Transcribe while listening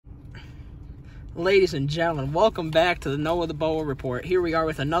Ladies and gentlemen, welcome back to the Noah the Boa Report. Here we are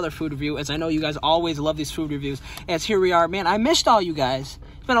with another food review, as I know you guys always love these food reviews. As here we are, man, I missed all you guys.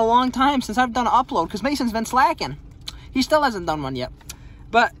 It's been a long time since I've done an upload, because Mason's been slacking. He still hasn't done one yet.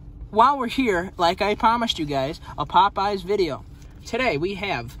 But while we're here, like I promised you guys, a Popeyes video. Today we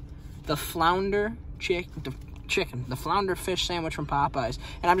have the flounder the flounder fish sandwich from Popeyes.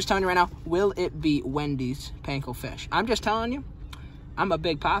 And I'm just telling you right now, will it beat Wendy's panko fish? I'm just telling you, I'm a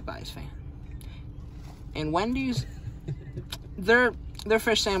big Popeyes fan. And Wendy's, their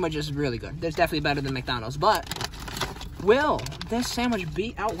fish sandwich is really good. It's definitely better than McDonald's. But will this sandwich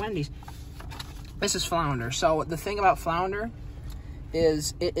beat out Wendy's? This is flounder. So the thing about flounder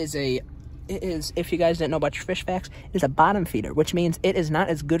is it is, if you guys didn't know about your fish facts, it is a bottom feeder, which means it is not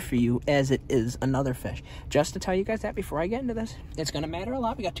as good for you as it is another fish. Just to tell you guys that before I get into this, it's going to matter a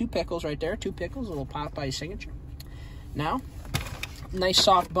lot. We got 2 pickles right there. 2 pickles, a little Popeye signature. Now, nice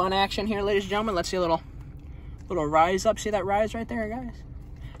soft bun action here, ladies and gentlemen. Let's see a little rise up. See that rise right there, guys?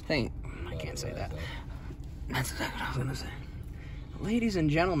 I can't say that. That's exactly what I was going to say. Ladies and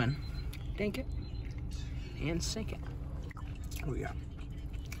gentlemen, dink it and sink it. Oh, yeah.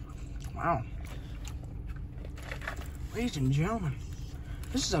 Wow. Ladies and gentlemen,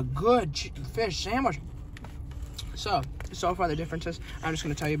 this is a good fish sandwich. So far the differences, I'm just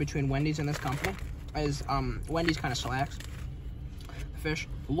going to tell you between Wendy's and this company, is Wendy's kind of slacks fish.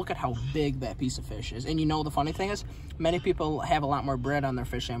 Look at how big that piece of fish is. And you know the funny thing is, many people have a lot more bread on their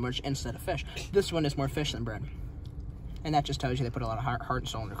fish sandwich instead of fish. This one is more fish than bread. And that just tells you they put a lot of heart and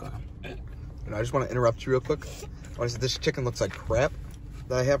soul in their cooking. And I just want to interrupt you real quick. This chicken looks like crap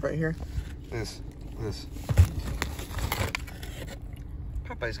that I have right here. This.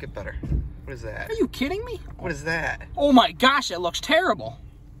 Popeyes, get better. What is that? Are you kidding me? What is that? Oh my gosh, it looks terrible.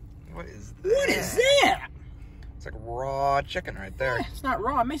 What is that? What is that? It's like raw chicken right there. Yeah, it's not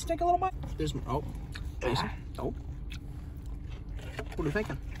raw. It may take a little bite. There's Mason. Oh. What are you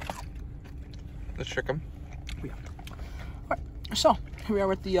thinking? Let's trick him. Yeah. All right. So here we are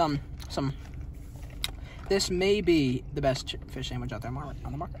with the This may be the best fish sandwich out there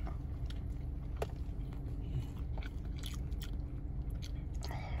on the market.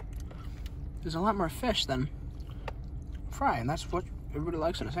 There's a lot more fish than fry, and that's what everybody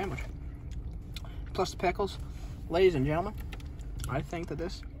likes in a sandwich. Plus the pickles. Ladies and gentlemen, I think that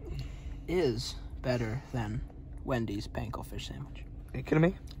this is better than Wendy's panko fish sandwich. Are you kidding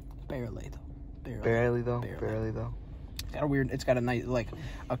me? Barely, though. Barely though. It's got a nice, like,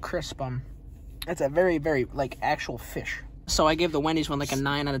 a crisp, it's a very, very, like, actual fish. So I gave the Wendy's one, like, a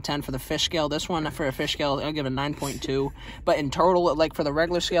 9 out of 10 for the fish scale. This one, for a fish scale, I'll give it a 9.2. But in total, like, for the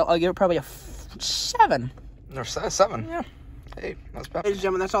regular scale, I'll give it probably a 7. Or 7? Yeah. Hey, that's bad. Ladies and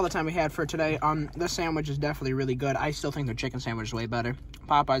gentlemen, that's all the time we had for today. This sandwich is definitely really good. I still think their chicken sandwich is way better.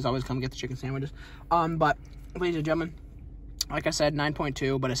 Popeyes always come get the chicken sandwiches. But, ladies and gentlemen, like I said,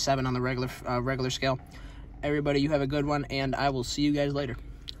 9.2, but a 7 on the regular scale. Everybody, you have a good one, and I will see you guys later.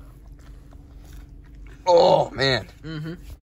 Oh, man. Mm-hmm.